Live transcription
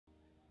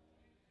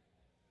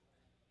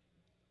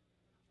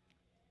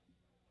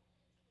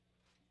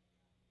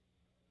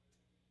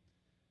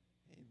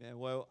Amen.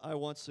 Well, I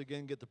once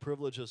again get the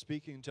privilege of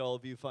speaking to all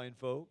of you fine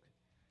folk.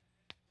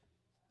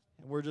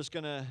 And we're just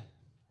going to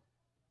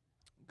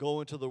go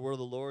into the word of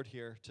the Lord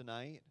here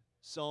tonight.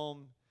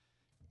 Psalm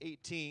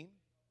 18.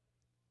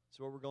 That's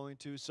what we're going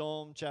to.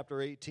 Psalm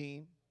chapter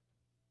 18.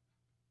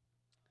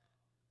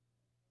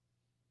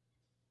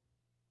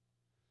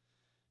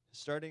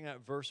 Starting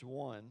at verse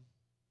 1.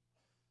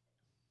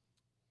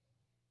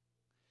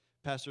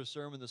 Pastor's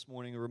sermon this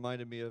morning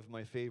reminded me of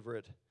my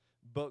favorite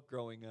book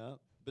growing up,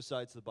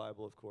 besides the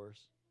Bible, of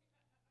course.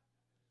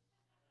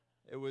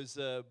 It was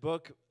a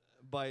book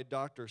by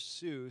Dr.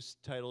 Seuss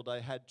titled, I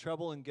Had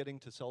Trouble in Getting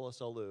to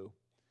Solosalu.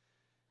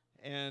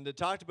 And it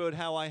talked about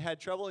how I had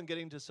trouble in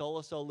getting to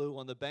Solosalu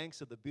on the banks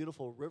of the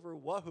beautiful river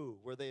Wahoo,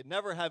 where they'd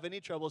never have any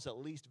troubles, at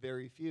least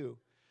very few.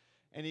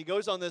 And he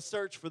goes on this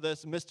search for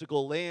this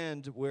mystical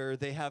land where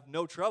they have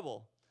no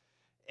trouble.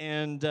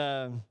 And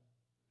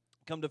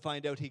come to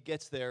find out, he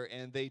gets there,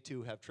 and they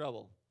too have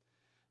trouble.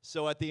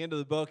 So at the end of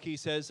the book, he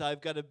says, I've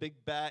got a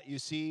big bat, you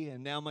see,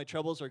 and now my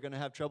troubles are going to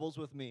have troubles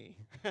with me.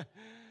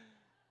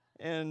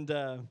 And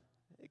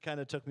it kind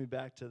of took me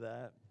back to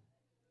that.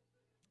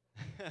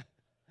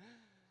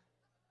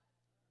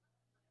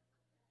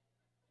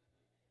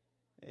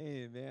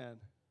 Amen.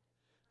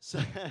 So,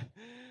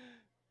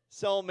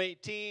 Psalm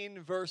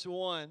 18, verse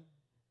 1,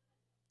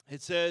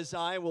 it says,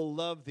 I will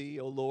love thee,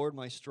 O Lord,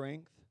 my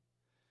strength.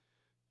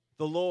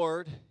 The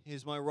Lord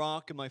is my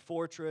rock and my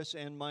fortress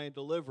and my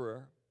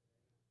deliverer.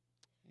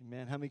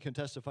 Amen. How many can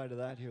testify to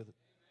that here?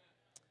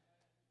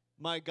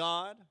 My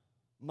God,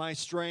 my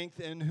strength,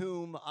 in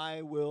whom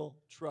I will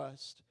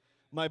trust.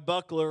 My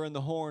buckler and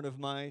the horn of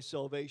my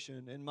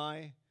salvation, and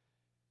my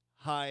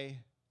high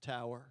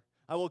tower.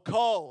 I will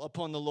call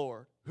upon the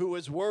Lord, who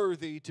is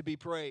worthy to be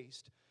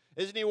praised.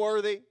 Isn't he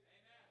worthy?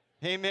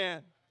 Amen.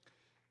 Amen.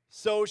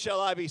 So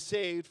shall I be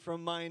saved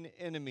from mine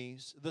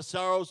enemies. The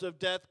sorrows of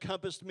death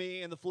compassed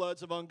me, and the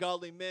floods of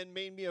ungodly men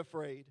made me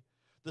afraid.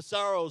 The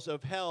sorrows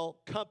of hell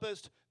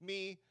compassed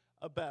me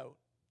about.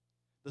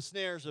 The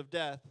snares of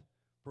death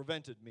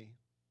prevented me.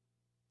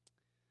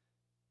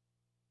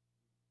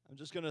 I'm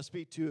just going to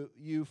speak to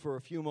you for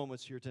a few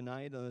moments here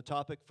tonight on the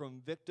topic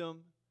from victim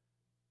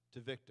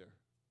to victor.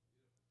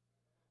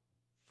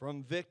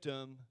 From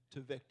victim to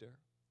victor.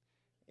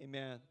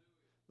 Amen.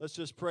 Let's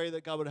just pray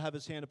that God would have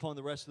his hand upon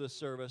the rest of this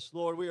service.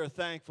 Lord, we are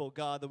thankful,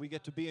 God, that we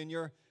get to be in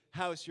your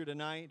house here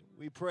tonight.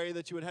 We pray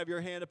that you would have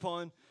your hand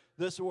upon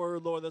this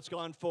word, Lord, that's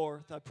gone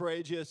forth. I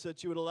pray, Jesus,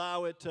 that you would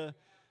allow it to,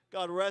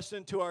 God, rest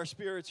into our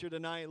spirits here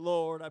tonight,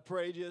 Lord. I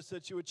pray, Jesus,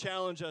 that you would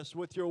challenge us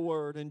with your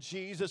word. In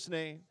Jesus'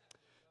 name.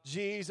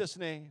 Jesus'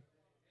 name.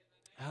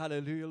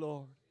 Hallelujah,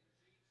 Lord.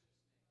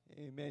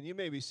 Amen. You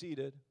may be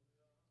seated.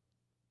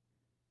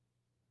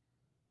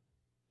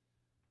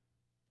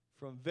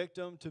 From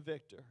victim to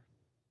victor.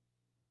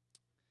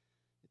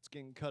 It's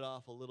getting cut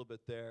off a little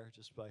bit there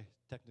just by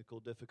technical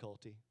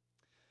difficulty.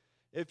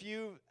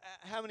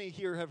 How many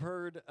here have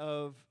heard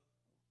of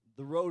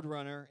the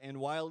Roadrunner and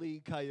Wile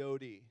E.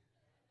 Coyote?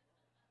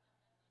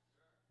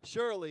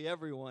 Surely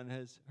everyone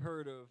has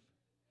heard of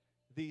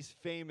these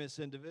famous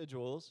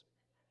individuals.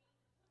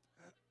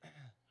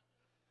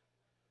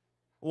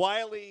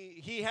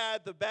 Wiley, he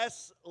had the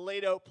best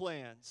laid out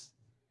plans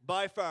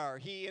by far.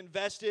 He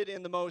invested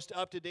in the most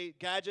up-to-date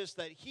gadgets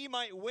that he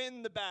might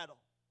win the battle.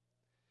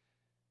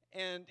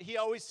 And he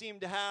always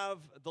seemed to have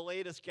the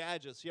latest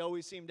gadgets. He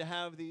always seemed to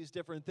have these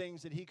different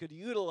things that he could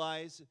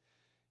utilize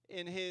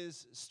in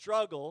his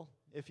struggle,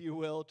 if you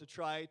will, to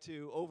try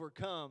to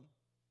overcome.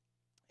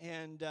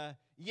 And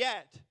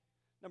yet,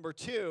 number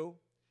two,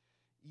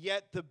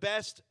 yet the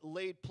best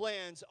laid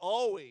plans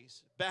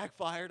always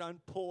backfired on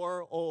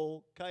poor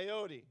old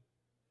Coyote.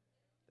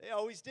 They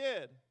always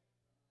did.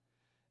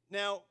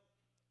 Now,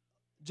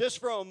 just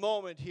for a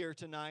moment here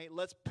tonight,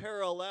 let's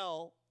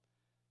parallel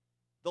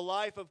the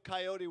life of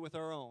Coyote with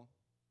our own.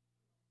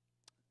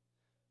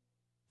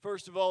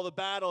 First of all, the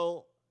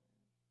battle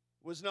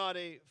was not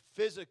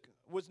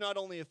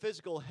only a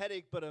physical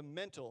headache, but a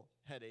mental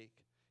headache.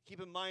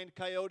 Keep in mind,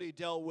 Coyote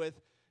dealt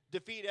with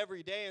defeat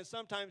every day and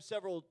sometimes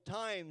several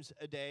times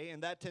a day,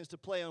 and that tends to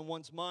play on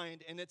one's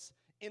mind, and it's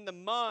in the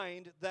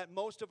mind that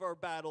most of our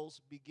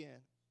battles begin.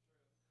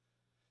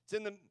 It's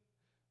in the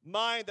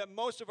mind that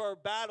most of our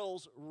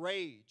battles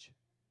rage.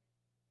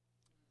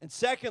 And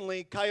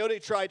secondly, Coyote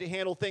tried to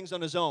handle things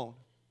on his own.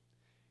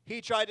 He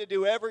tried to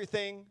do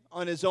everything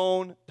on his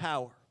own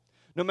power.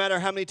 No matter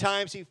how many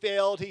times he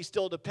failed, he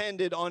still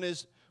depended on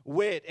his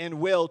wit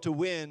and will to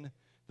win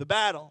the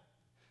battle.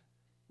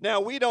 Now,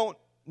 we don't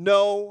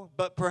know,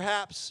 but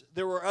perhaps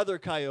there were other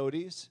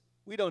coyotes.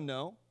 We don't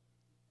know.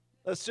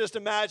 Let's just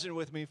imagine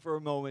with me for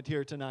a moment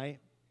here tonight.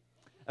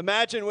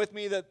 Imagine with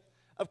me that,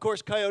 of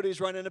course,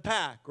 coyotes run in a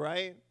pack,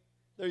 right?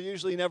 They're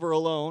usually never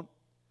alone.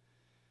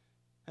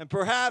 And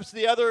perhaps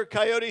the other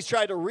coyotes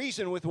tried to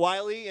reason with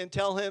Wiley and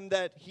tell him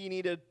that he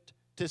needed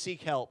to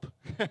seek help.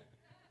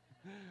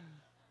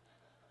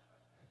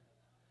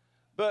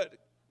 But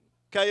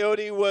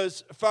Coyote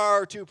was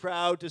far too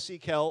proud to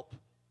seek help.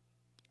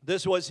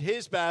 This was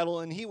his battle,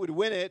 and he would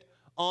win it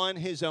on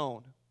his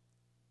own.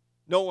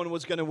 No one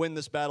was going to win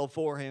this battle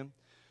for him.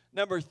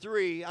 Number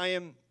 3, I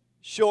am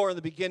sure in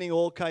the beginning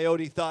old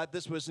Coyote thought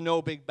this was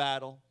no big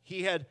battle.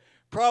 He had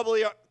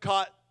probably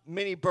caught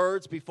many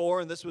birds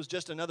before, and this was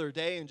just another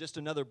day and just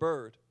another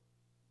bird.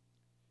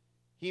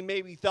 He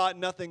maybe thought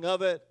nothing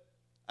of it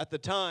at the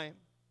time.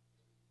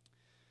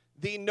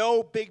 The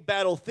no big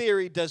battle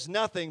theory does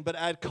nothing but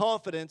add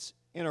confidence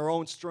in our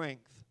own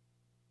strength.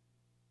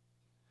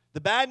 The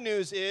bad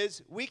news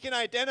is we can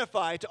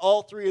identify to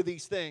all 3 of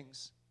these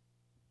things.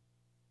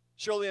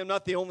 Surely I'm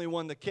not the only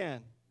one that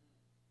can.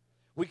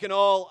 We can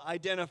all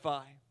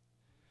identify.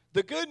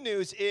 The good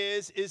news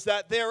is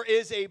that there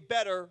is a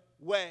better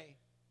way.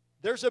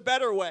 There's a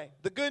better way.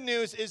 The good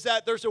news is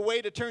that there's a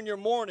way to turn your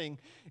mourning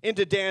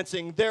into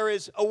dancing. There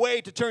is a way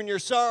to turn your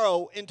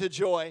sorrow into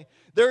joy.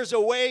 There's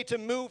a way to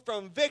move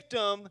from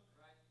victim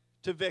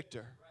to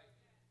victor.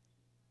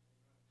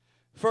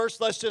 First,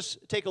 let's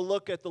just take a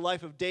look at the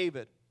life of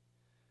David.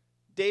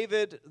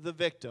 David the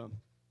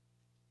victim.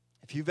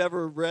 If you've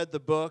ever read the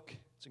book,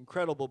 it's an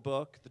incredible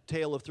book, The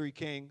Tale of 3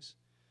 Kings.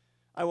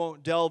 I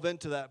won't delve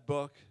into that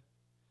book,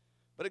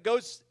 but it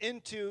goes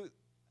into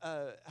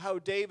how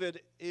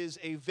David is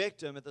a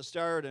victim at the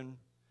start. And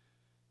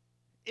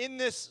in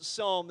this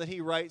psalm that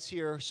he writes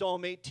here,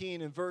 Psalm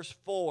 18 and verse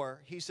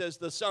 4, he says,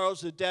 "The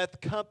sorrows of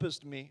death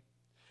compassed me,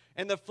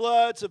 and the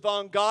floods of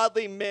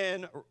ungodly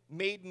men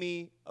made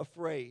me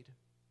afraid.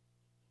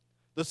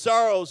 The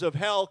sorrows of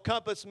hell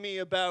compassed me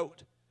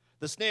about.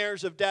 The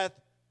snares of death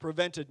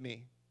prevented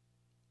me."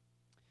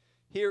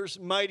 Here's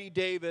mighty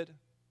David,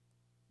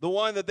 the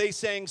one that they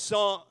sang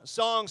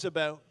songs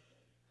about,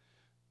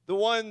 the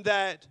one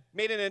that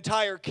made an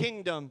entire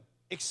kingdom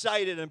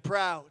excited and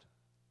proud.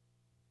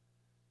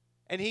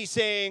 And he's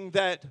saying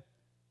that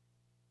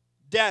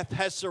death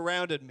has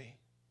surrounded me.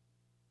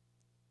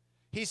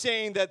 He's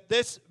saying that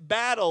this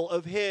battle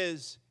of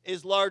his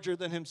is larger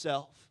than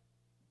himself,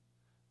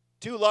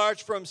 too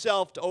large for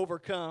himself to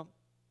overcome.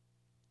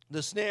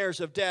 The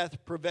snares of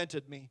death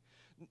prevented me.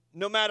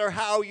 No matter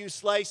how you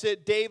slice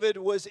it, David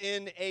was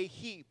in a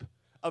heap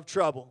of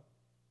trouble.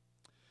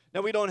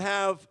 Now, we don't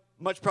have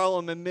much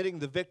problem admitting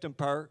the victim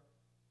part.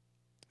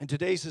 In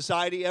today's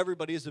society,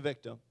 everybody is a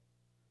victim.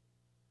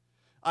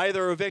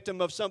 Either a victim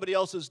of somebody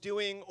else's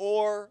doing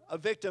or a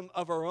victim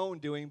of our own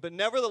doing, but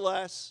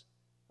nevertheless,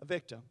 a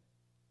victim.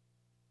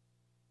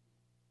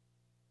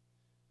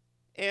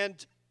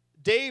 And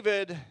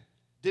David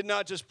did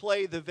not just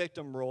play the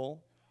victim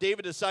role.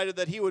 David decided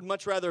that he would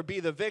much rather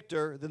be the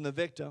victor than the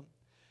victim.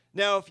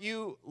 Now, if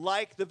you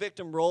like the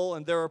victim role,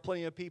 and there are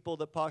plenty of people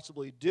that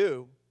possibly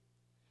do,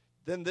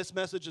 then this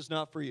message is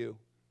not for you.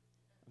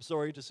 I'm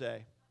sorry to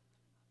say.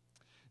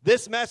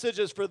 This message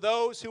is for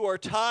those who are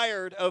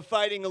tired of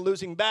fighting a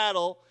losing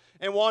battle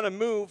and want to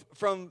move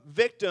from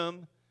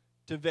victim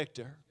to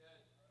victor.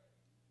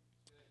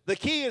 The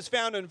key is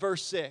found in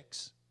verse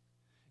 6.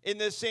 In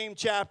this same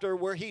chapter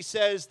where he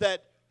says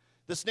that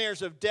the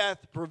snares of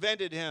death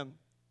prevented him,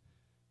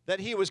 that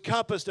he was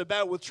compassed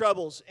about with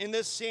troubles. In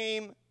this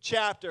same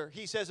chapter,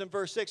 he says in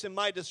verse 6, in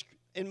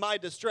my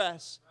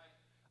distress,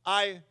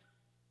 I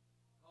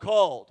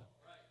called.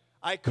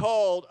 I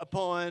called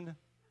upon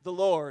the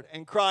Lord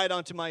and cried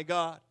unto my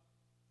God.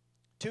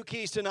 2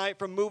 keys tonight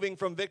from moving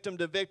from victim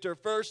to victor.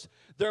 First,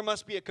 there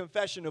must be a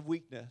confession of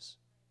weakness.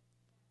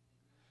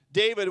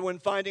 David, when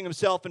finding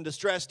himself in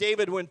distress,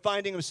 David, when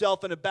finding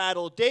himself in a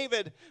battle,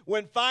 David,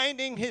 when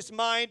finding his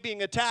mind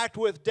being attacked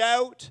with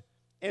doubt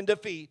and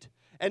defeat,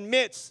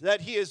 admits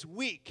that he is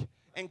weak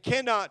and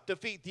cannot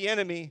defeat the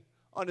enemy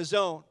on his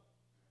own.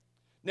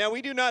 Now,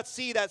 we do not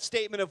see that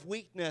statement of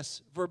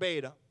weakness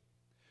verbatim.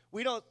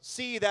 We don't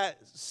see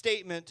that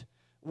statement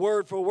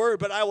word for word,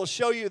 but I will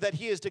show you that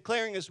he is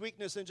declaring his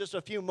weakness in just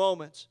a few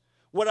moments.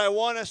 What I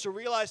want us to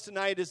realize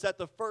tonight is that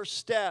the first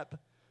step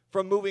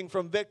from moving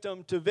from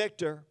victim to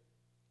victor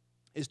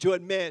is to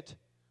admit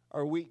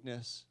our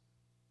weakness.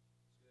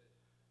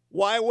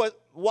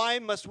 Why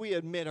must we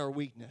admit our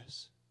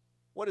weakness?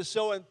 What is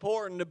so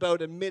important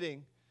about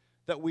admitting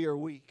that we are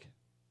weak?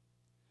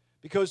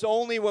 Because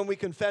only when we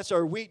confess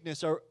our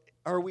weakness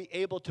are we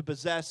able to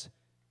possess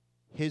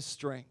his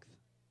strength.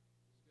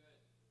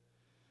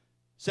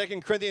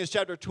 2 Corinthians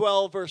chapter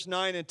 12, verse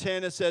 9 and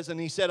 10, it says, "And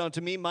he said unto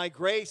me, My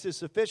grace is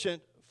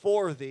sufficient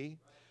for thee,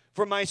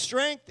 for my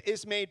strength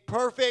is made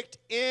perfect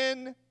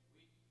in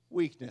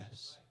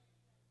weakness."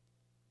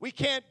 We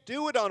can't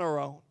do it on our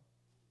own.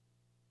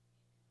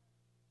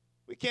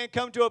 We can't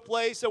come to a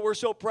place that we're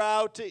so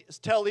proud to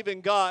tell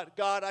even God,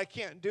 God, I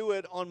can't do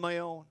it on my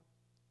own.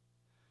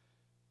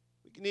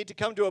 We need to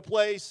come to a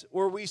place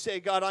where we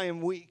say, God, I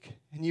am weak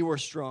and you are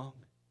strong.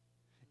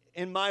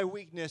 In my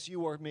weakness,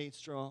 you are made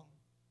strong.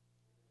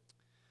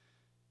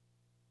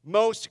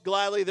 Most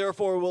gladly,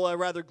 therefore, will I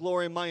rather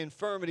glory in my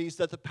infirmities,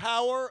 that the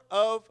power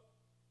of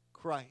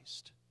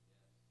Christ.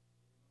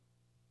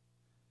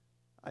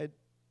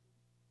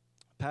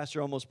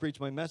 Pastor almost preached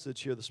my message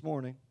here this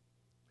morning.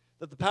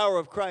 That the power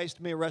of Christ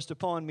may rest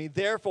upon me.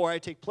 Therefore, I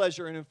take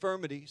pleasure in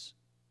infirmities,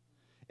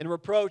 in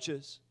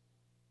reproaches,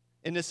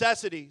 in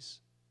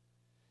necessities,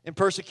 in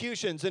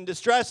persecutions, in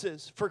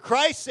distresses, for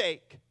Christ's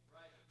sake.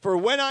 For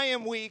when I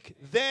am weak,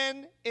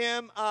 then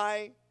am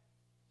I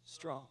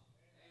strong.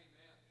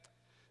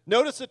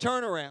 Notice the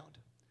turnaround.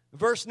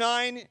 Verse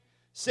 9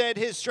 said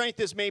his strength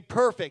is made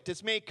perfect.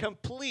 It's made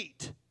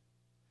complete.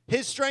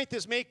 His strength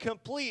is made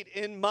complete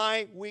in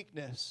my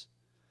weakness.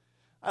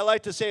 I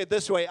like to say it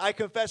this way. I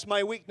confess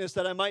my weakness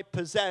that I might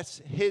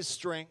possess his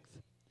strength.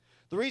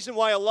 The reason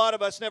why a lot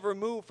of us never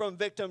move from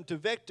victim to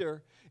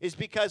victor is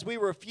because we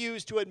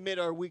refuse to admit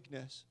our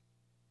weakness.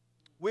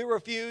 We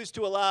refuse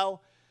to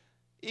allow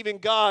even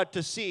God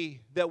to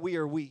see that we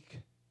are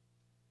weak,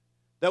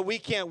 that we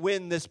can't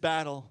win this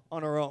battle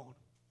on our own.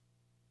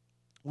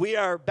 We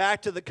are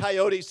back to the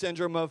coyote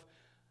syndrome of,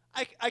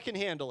 I can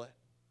handle it.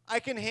 I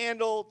can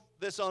handle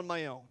this on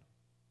my own.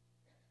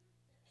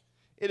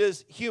 It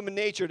is human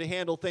nature to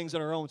handle things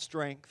in our own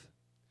strength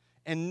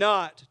and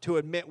not to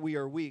admit we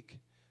are weak,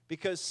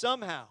 because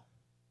somehow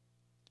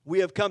we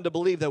have come to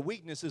believe that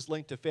weakness is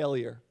linked to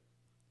failure.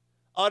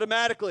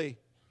 Automatically,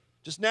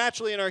 just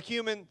naturally in our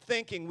human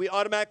thinking, we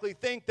automatically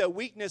think that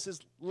weakness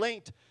is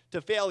linked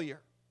to failure.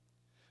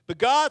 But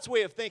God's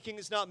way of thinking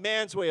is not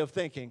man's way of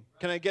thinking.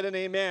 Can I get an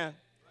amen?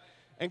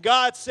 And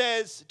God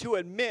says to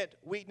admit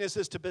weakness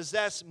is to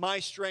possess my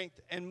strength,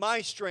 and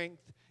my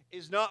strength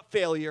is not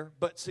failure,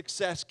 but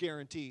success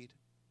guaranteed.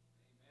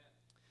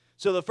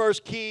 So the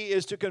first key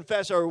is to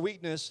confess our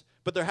weakness,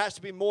 but there has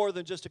to be more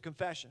than just a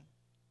confession.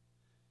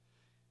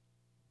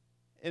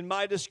 In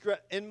my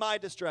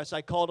distress,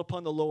 I called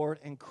upon the Lord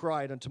and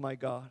cried unto my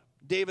God.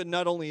 David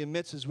not only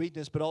admits his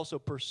weakness, but also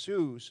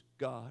pursues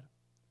God.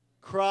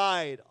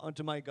 Cried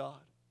unto my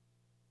God.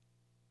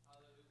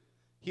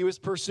 He was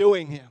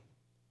pursuing him.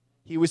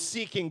 He was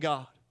seeking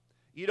God.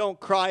 You don't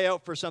cry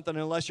out for something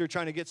unless you're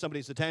trying to get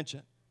somebody's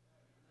attention.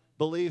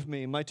 Believe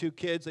me, my two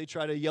kids, they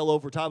try to yell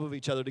over top of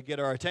each other to get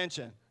our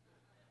attention.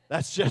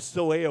 That's just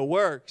the way it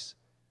works.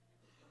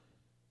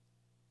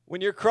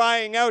 When you're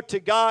crying out to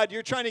God,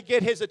 you're trying to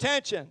get his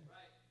attention.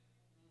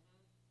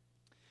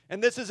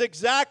 And this is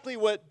exactly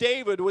what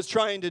David was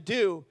trying to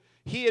do.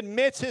 He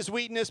admits his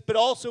weakness, but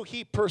also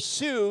he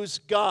pursues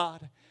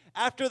God.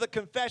 After the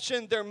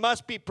confession, there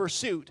must be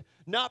pursuit.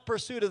 Not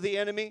pursuit of the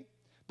enemy,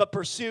 but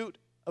pursuit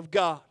of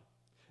God.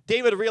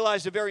 David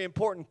realized a very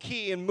important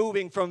key in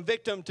moving from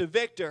victim to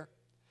victor,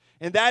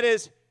 and that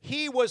is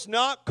he was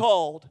not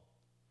called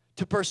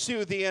to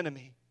pursue the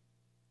enemy.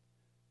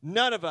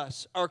 None of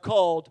us are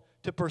called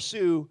to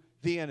pursue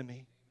the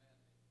enemy.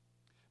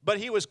 But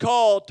he was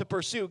called to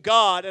pursue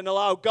God and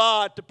allow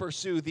God to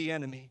pursue the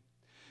enemy.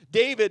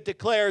 David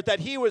declared that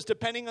he was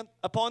depending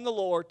upon the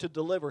Lord to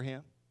deliver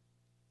him.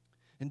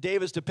 And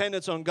David's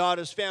dependence on God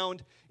is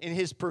found in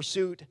his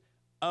pursuit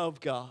of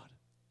God.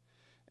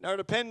 And our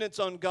dependence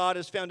on God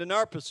is found in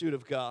our pursuit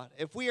of God.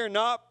 If we are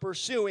not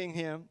pursuing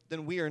him,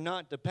 then we are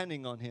not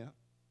depending on him.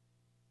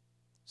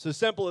 It's as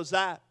simple as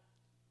that.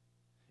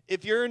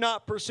 If you're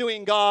not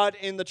pursuing God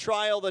in the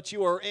trial that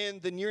you are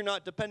in, then you're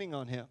not depending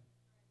on him.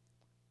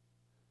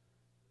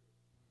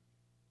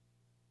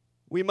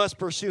 We must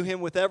pursue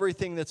him with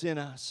everything that's in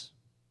us.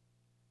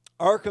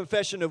 Our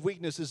confession of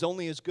weakness is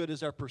only as good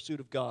as our pursuit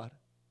of God.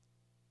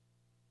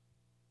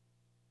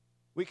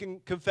 We can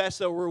confess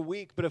that we're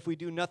weak, but if we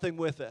do nothing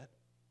with it,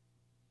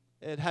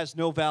 it has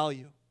no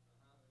value.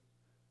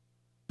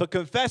 But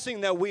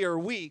confessing that we are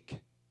weak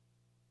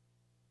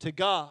to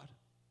God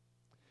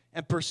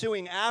and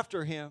pursuing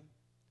after him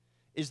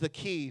is the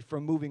key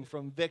from moving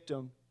from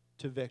victim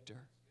to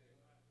victor.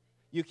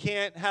 You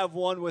can't have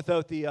one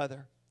without the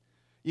other.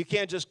 You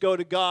can't just go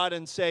to God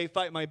and say,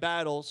 fight my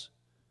battles.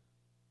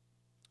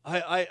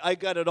 I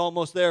got it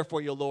almost there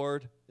for you,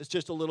 Lord. It's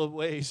just a little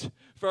ways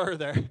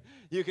further.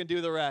 You can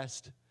do the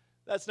rest.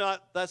 That's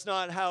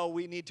not how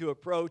we need to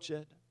approach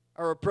it.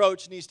 Our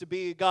approach needs to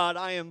be, God,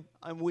 I'm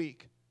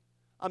weak.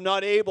 I'm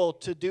not able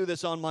to do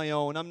this on my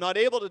own. I'm not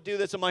able to do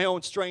this in my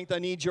own strength. I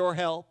need your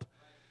help.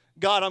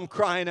 God, I'm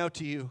crying out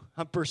to you.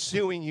 I'm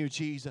pursuing you,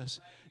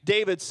 Jesus.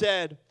 David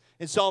said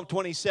in Psalm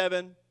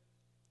 27,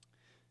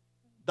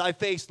 thy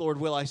face, Lord,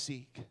 will I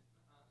seek.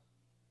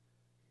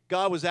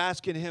 God was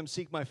asking him,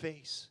 seek my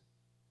face.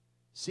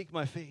 Seek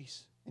my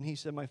face. And he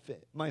said,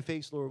 my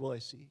face, Lord, will I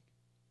seek.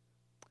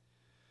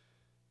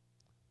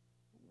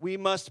 We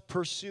must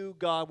pursue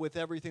God with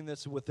everything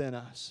that's within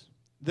us.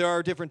 There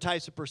are different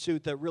types of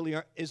pursuit that really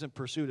isn't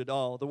pursuit at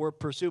all. The word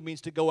pursue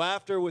means to go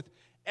after with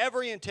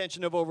every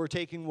intention of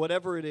overtaking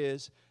whatever it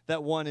is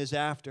that one is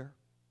after.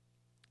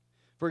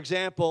 For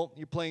example,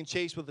 you're playing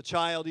chase with a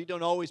child. You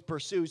don't always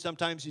pursue.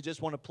 Sometimes you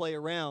just want to play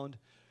around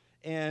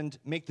and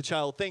make the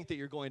child think that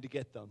you're going to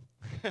get them.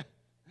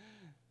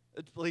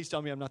 Please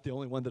tell me I'm not the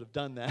only one that have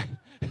done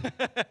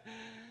that.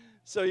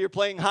 So you're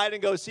playing hide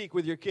and go seek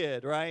with your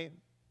kid, right?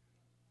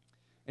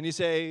 And you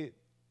say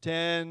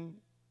 10,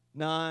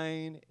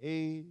 9,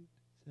 8,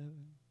 7,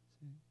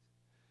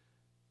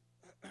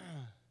 6.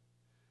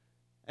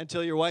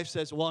 Until your wife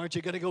says, well, aren't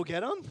you going to go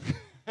get them?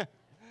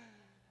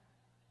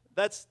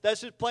 That's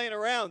just playing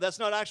around. That's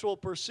not actual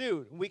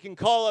pursuit. We can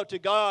call out to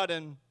God,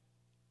 and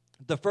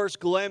the first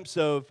glimpse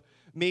of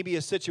maybe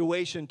a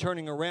situation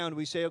turning around,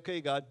 we say,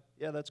 okay, God,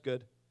 yeah, that's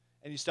good.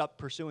 And you stop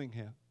pursuing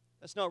him.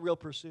 That's not real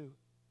pursuit.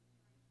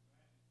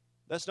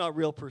 That's not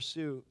real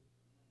pursuit.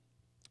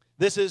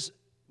 This is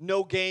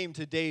no game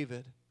to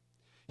David.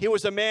 He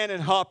was a man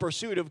in hot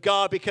pursuit of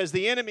God because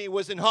the enemy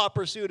was in hot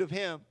pursuit of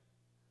him.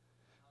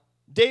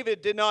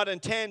 David did not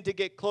intend to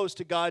get close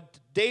to God.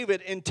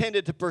 David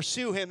intended to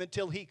pursue him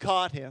until he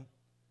caught him.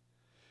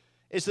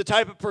 It's the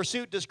type of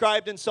pursuit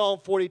described in Psalm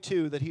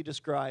 42 that he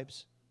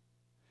describes.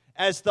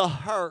 As the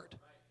hart,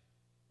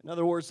 in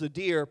other words, the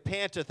deer,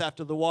 panteth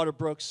after the water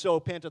brooks, so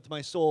panteth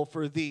my soul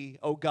for thee,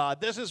 O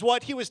God. This is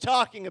what he was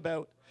talking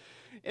about.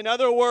 In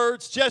other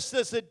words, just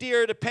as the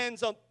deer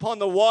depends upon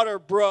the water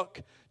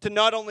brook to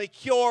not only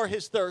cure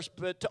his thirst,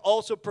 but to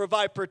also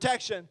provide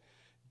protection,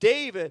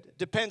 David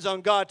depends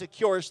on God to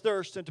cure his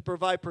thirst and to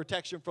provide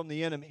protection from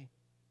the enemy.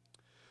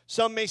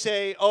 Some may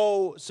say,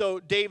 oh, so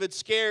David's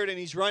scared and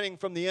he's running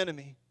from the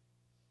enemy.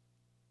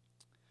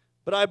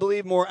 But I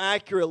believe more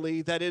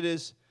accurately that it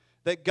is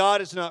that God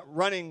is not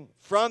running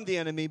from the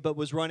enemy, but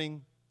was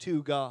running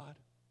to God.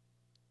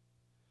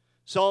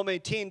 Psalm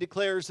 18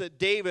 declares that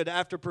David,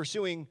 after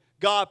pursuing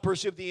God,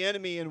 pursued the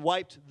enemy and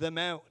wiped them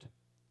out.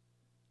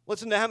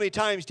 Listen to how many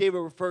times David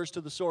refers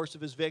to the source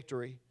of his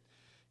victory.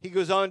 He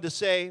goes on to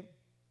say,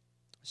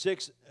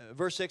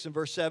 verse 6 and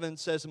verse 7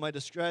 says, in my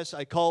distress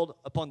I called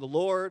upon the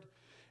Lord,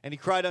 and he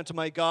cried unto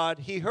my God.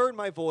 He heard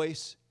my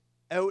voice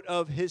out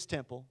of his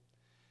temple,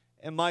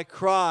 and my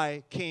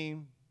cry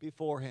came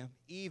before him,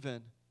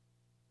 even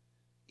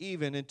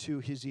into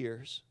his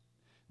ears.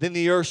 Then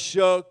the earth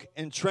shook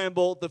and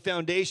trembled. The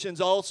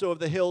foundations also of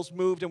the hills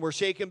moved and were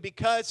shaken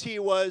because he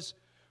was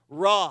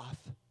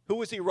wroth. Who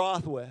was he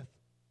wroth with?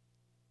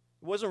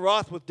 He wasn't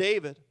wroth with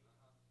David.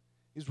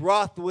 He was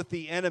wroth with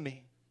the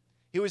enemy.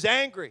 He was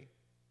angry.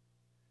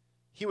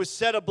 He was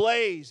set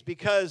ablaze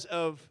because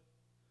of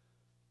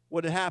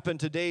what had happened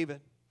to David.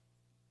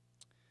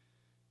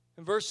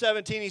 In verse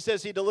 17, he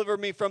says, he delivered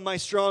me from my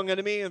strong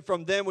enemy and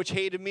from them which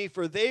hated me,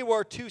 for they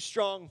were too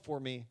strong for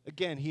me.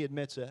 Again, he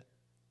admits it.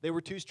 They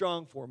were too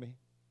strong for me.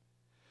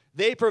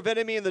 They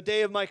prevented me in the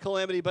day of my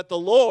calamity, but the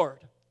Lord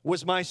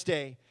was my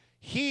stay.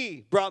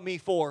 He brought me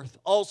forth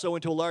also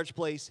into a large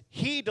place.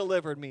 He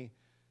delivered me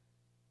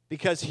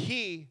because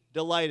he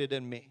delighted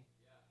in me.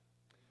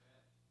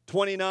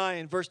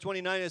 29, verse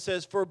 29, it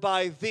says, for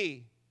by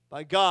thee,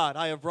 by God,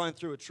 I have run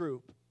through a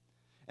troop,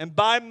 and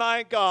by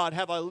my God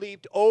have I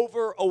leaped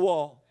over a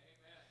wall.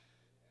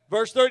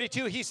 Verse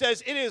 32, he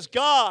says, it is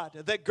God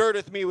that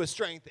girdeth me with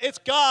strength. It's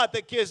God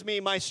that gives me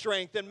my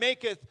strength and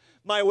maketh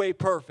my way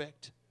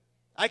perfect.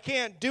 I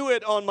can't do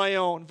it on my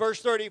own.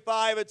 Verse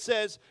 35, it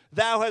says,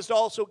 thou hast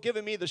also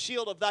given me the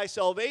shield of thy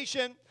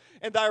salvation,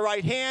 and thy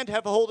right hand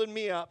hath holden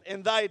me up,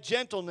 and thy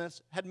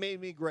gentleness had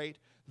made me great.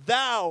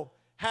 Thou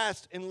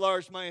hast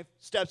enlarged my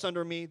steps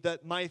under me,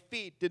 that my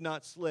feet did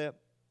not slip.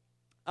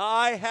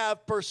 I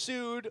have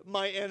pursued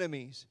my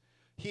enemies.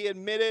 He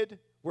admitted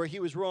where he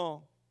was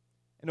wrong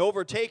and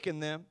overtaken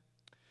them.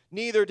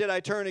 Neither did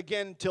I turn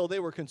again till they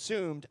were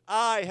consumed.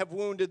 I have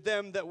wounded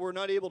them that were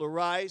not able to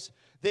rise.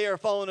 They are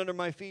fallen under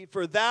my feet.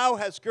 For thou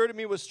hast girded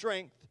me with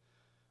strength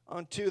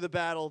unto the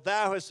battle.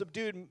 Thou hast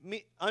subdued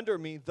me, under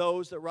me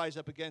those that rise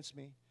up against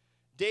me.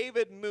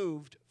 David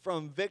moved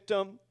from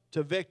victim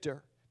to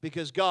victor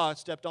because God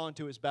stepped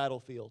onto his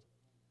battlefield.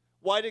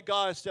 Why did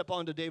God step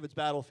onto David's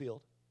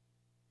battlefield?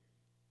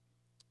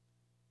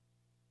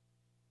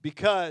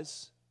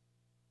 Because,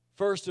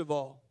 first of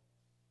all,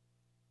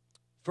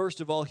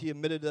 he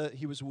admitted that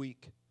he was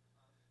weak.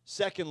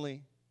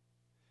 Secondly,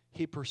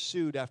 he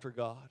pursued after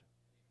God.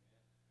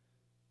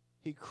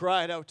 He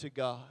cried out to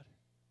God.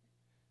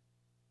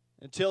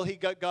 Until he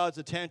got God's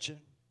attention,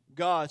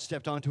 God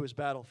stepped onto his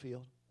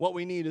battlefield. What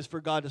we need is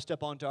for God to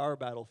step onto our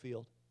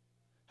battlefield.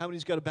 How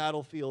many's got a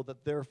battlefield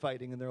that they're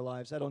fighting in their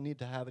lives? I don't need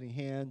to have any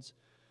hands.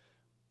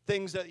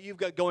 Things that you've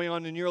got going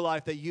on in your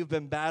life that you've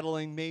been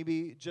battling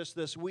maybe just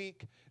this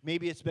week.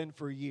 Maybe it's been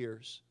for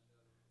years.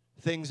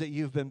 Things that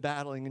you've been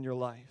battling in your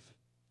life.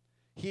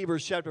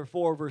 Hebrews chapter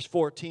 4, verse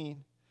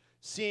 14.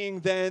 Seeing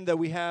then that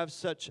we have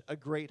such a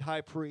great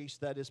high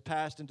priest that is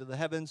passed into the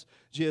heavens,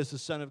 Jesus the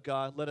Son of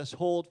God, let us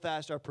hold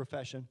fast our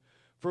profession.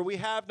 For we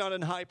have not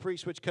an high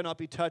priest which cannot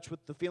be touched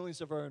with the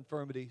feelings of our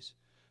infirmities,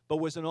 but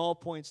was in all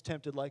points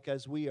tempted like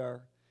as we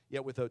are,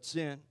 yet without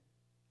sin.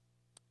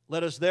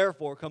 Let us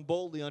therefore come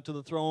boldly unto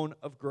the throne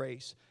of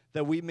grace,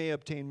 that we may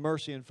obtain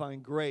mercy and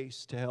find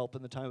grace to help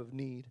in the time of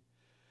need.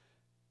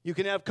 You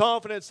can have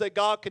confidence that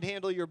God can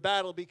handle your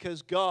battle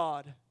because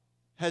God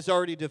has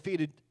already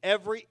defeated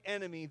every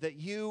enemy that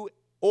you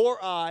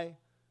or I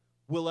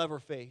will ever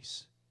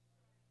face.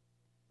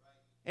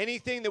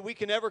 Anything that we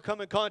can ever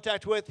come in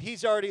contact with,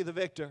 he's already the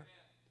victor.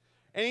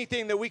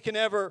 Anything that we can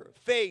ever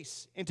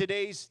face in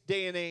today's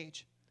day and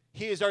age,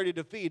 he has already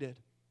defeated.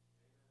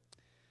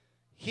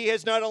 He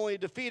has not only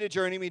defeated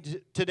your enemy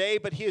today,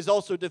 but he has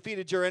also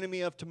defeated your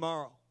enemy of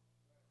tomorrow.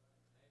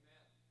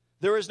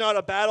 There is not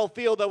a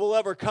battlefield that will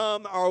ever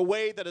come our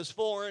way that is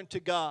foreign to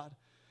God.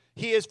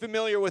 He is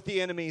familiar with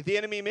the enemy. The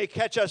enemy may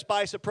catch us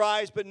by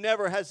surprise, but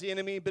never has the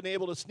enemy been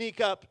able to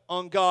sneak up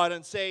on God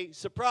and say,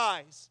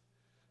 surprise.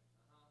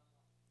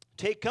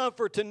 Take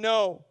comfort to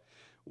know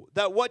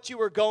that what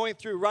you are going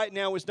through right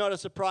now is not a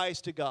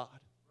surprise to God.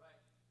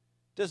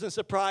 It doesn't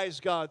surprise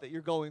God that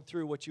you're going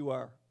through what you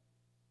are.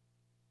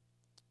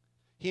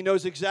 He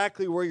knows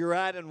exactly where you're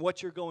at and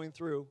what you're going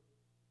through.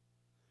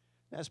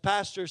 As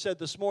Pastor said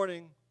this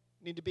morning,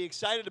 you need to be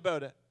excited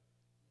about it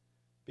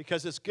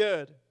because it's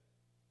good.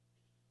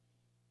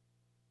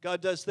 God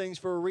does things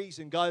for a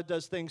reason. God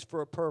does things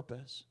for a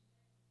purpose.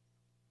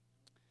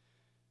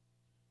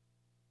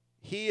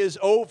 He is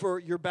over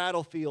your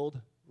battlefield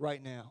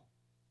right now.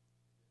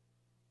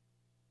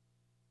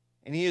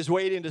 And He is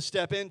waiting to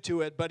step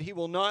into it, but He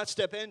will not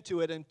step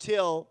into it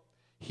until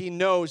He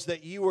knows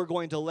that you are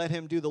going to let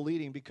Him do the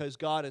leading, because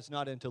God is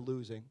not into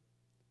losing.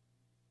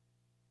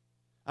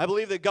 I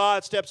believe that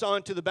God steps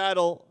onto the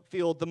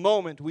battlefield the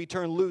moment we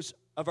turn loose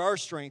of our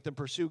strength and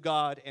pursue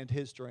God and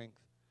His strength.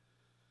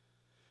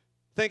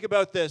 Think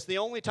about this. The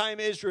only time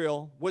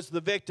Israel was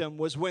the victim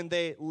was when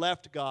they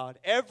left God.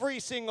 Every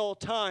single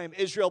time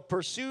Israel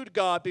pursued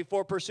God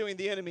before pursuing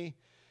the enemy,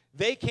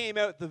 they came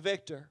out the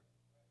victor.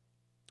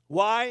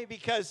 Why?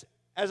 Because,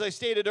 as I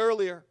stated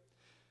earlier,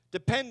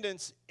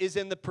 dependence is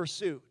in the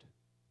pursuit.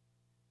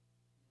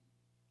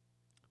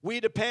 We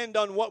depend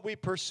on what we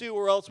pursue,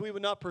 or else we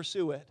would not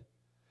pursue it.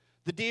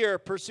 The deer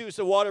pursues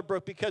a water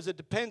brook because it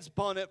depends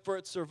upon it for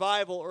its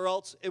survival, or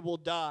else it will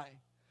die.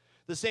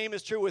 The same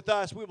is true with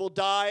us. We will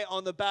die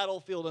on the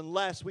battlefield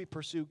unless we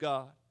pursue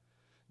God.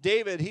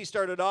 David, he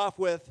started off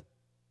with,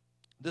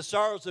 "The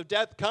sorrows of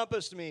death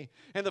compassed me,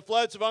 and the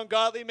floods of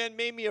ungodly men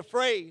made me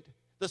afraid.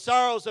 The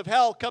sorrows of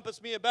hell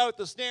compassed me about.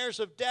 The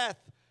snares of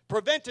death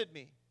prevented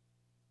me."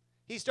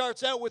 He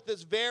starts out with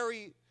this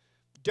very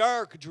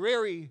dark,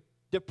 dreary,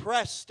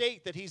 depressed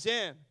state that he's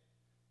in.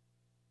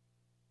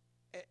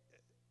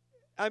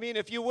 I mean,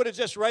 if you would have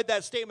just read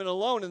that statement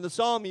alone in the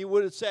psalm, you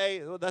would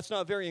say, well, that's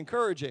not very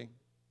encouraging.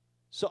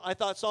 So I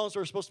thought Psalms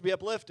were supposed to be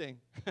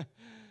uplifting.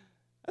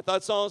 I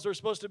thought Psalms were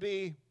supposed to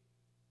be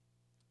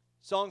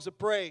songs of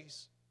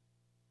praise.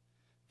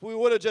 If we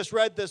would have just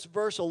read this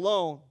verse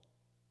alone,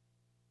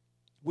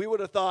 we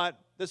would have thought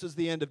this is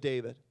the end of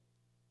David.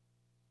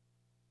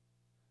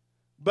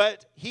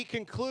 But he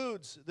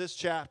concludes this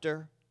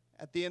chapter,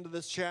 at the end of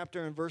this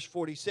chapter in verse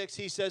 46,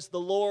 he says, "The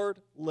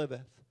Lord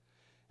liveth,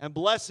 and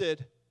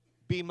blessed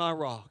be my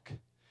rock,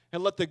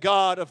 and let the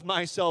God of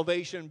my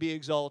salvation be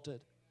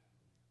exalted."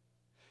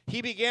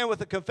 He began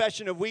with a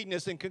confession of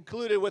weakness and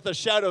concluded with a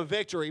shout of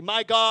victory.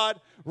 My God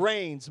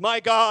reigns. My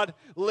God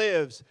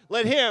lives.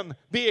 Let Him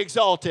be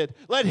exalted.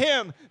 Let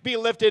Him be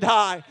lifted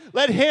high.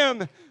 Let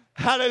Him,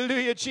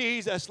 hallelujah,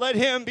 Jesus, let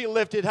Him be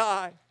lifted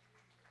high.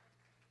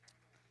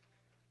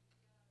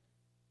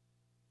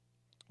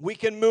 We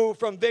can move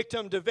from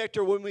victim to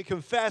victor when we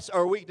confess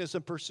our weakness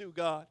and pursue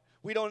God.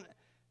 We don't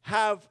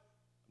have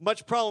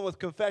much problem with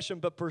confession,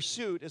 but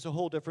pursuit is a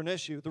whole different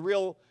issue.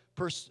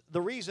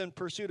 The reason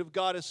pursuit of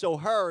God is so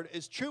hard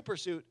is true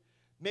pursuit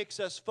makes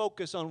us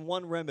focus on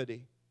one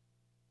remedy.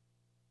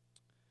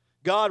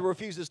 God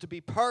refuses to be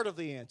part of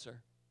the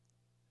answer.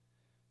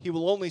 He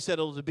will only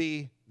settle to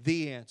be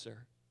the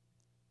answer.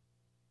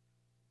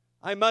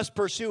 I must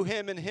pursue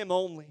Him and Him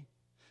only.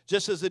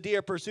 Just as the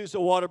deer pursues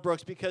the water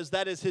brooks because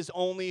that is his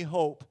only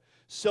hope,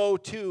 so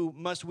too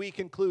must we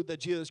conclude that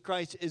Jesus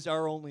Christ is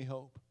our only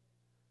hope.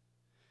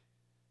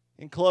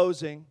 In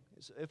closing,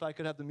 if I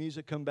could have the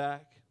music come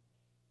back.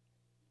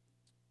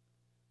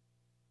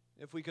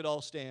 If we could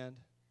all stand,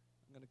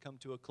 I'm going to come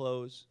to a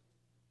close.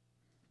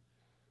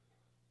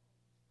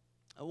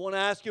 I want to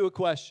ask you a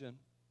question.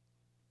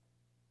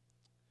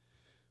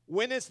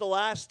 When is the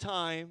last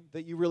time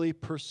that you really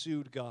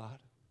pursued God?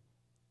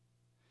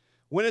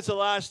 When is the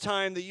last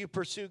time that you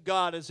pursued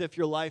God as if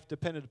your life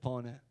depended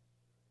upon it?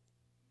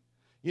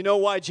 You know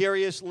why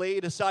Jairus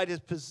laid aside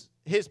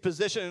his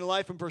position in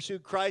life and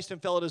pursued Christ and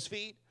fell at His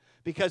feet?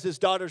 Because his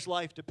daughter's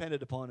life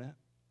depended upon it.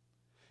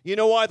 You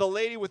know why the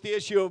lady with the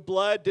issue of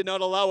blood did not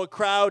allow a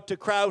crowd to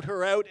crowd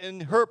her out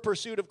in her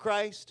pursuit of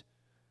Christ?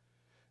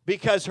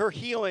 Because her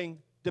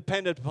healing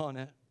depended upon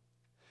it.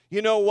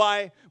 You know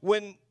why,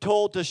 when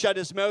told to shut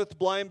his mouth,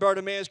 blind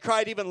Bartimaeus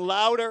cried even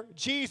louder,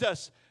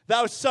 "Jesus,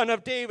 thou Son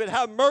of David,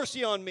 have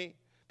mercy on me,"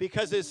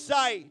 because his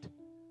sight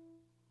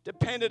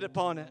depended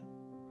upon it.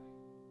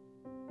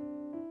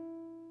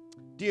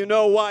 Do you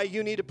know why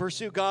you need to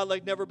pursue God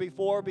like never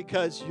before?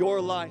 Because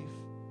your life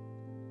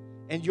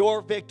and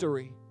your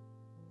victory,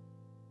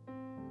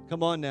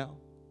 come on now,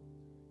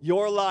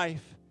 your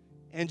life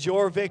and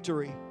your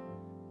victory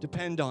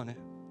depend on it.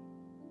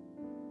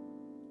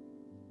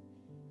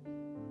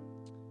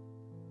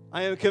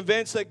 I am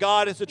convinced that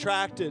God is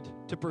attracted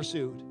to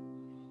pursuit.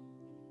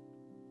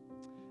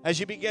 As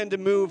you begin to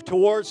move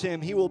towards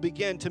Him, He will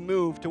begin to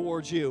move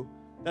towards you.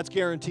 That's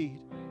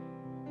guaranteed.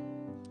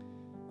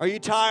 Are you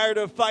tired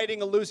of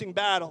fighting a losing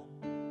battle?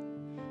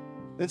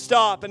 Then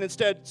stop and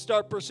instead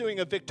start pursuing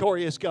a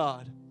victorious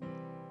God.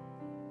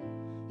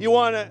 You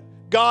want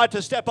God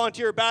to step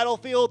onto your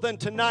battlefield? Then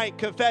tonight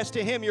confess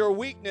to Him your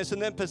weakness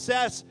and then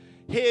possess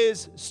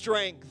His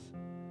strength.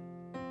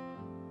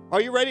 Are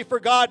you ready for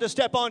God to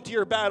step onto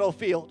your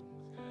battlefield?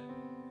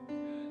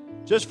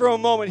 Just for a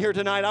moment here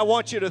tonight, I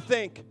want you to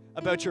think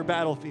about your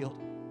battlefield.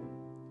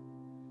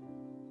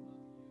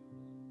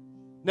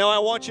 Now I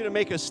want you to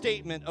make a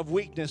statement of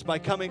weakness by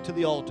coming to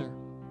the altar.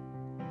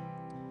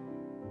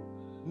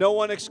 No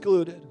one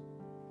excluded.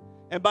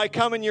 And by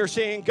coming, you're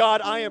saying,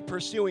 God, I am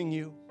pursuing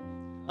you.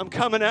 I'm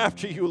coming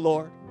after you,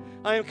 Lord.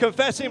 I am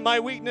confessing my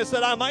weakness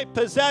that I might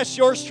possess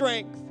your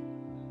strength.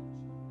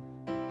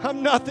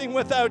 I'm nothing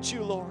without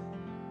you, Lord.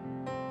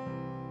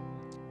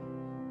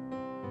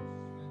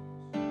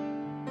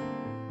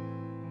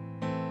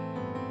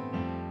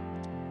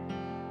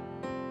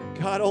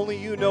 God, only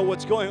you know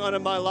what's going on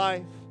in my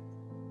life.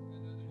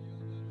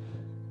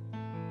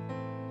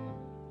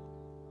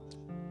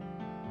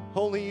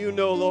 Only you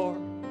know,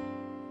 Lord.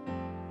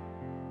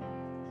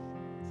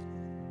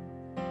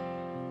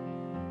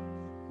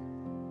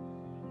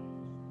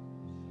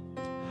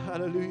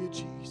 Hallelujah,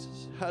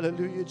 Jesus.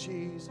 Hallelujah,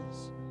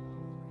 Jesus.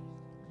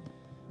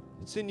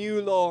 It's in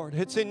you, Lord.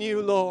 It's in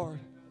you, Lord.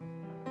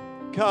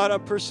 God,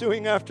 I'm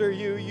pursuing after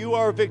you. You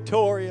are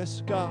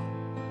victorious, God.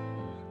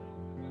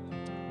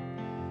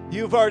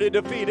 You've already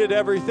defeated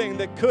everything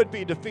that could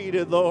be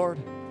defeated, Lord.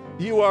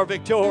 You are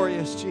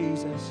victorious,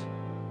 Jesus.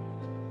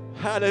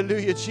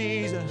 Hallelujah,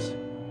 Jesus.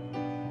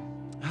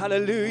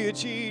 Hallelujah,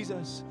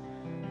 Jesus.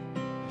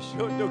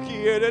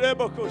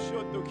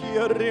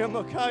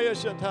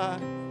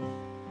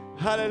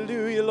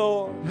 Hallelujah,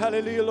 Lord.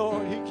 Hallelujah,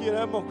 Lord.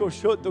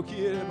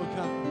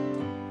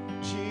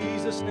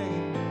 Jesus'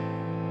 name.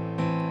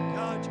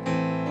 God,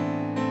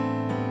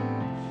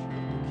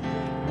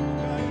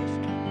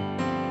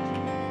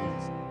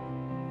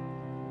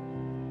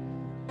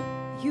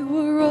 you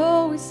were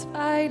always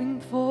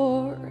fighting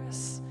for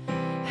us.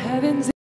 Heaven's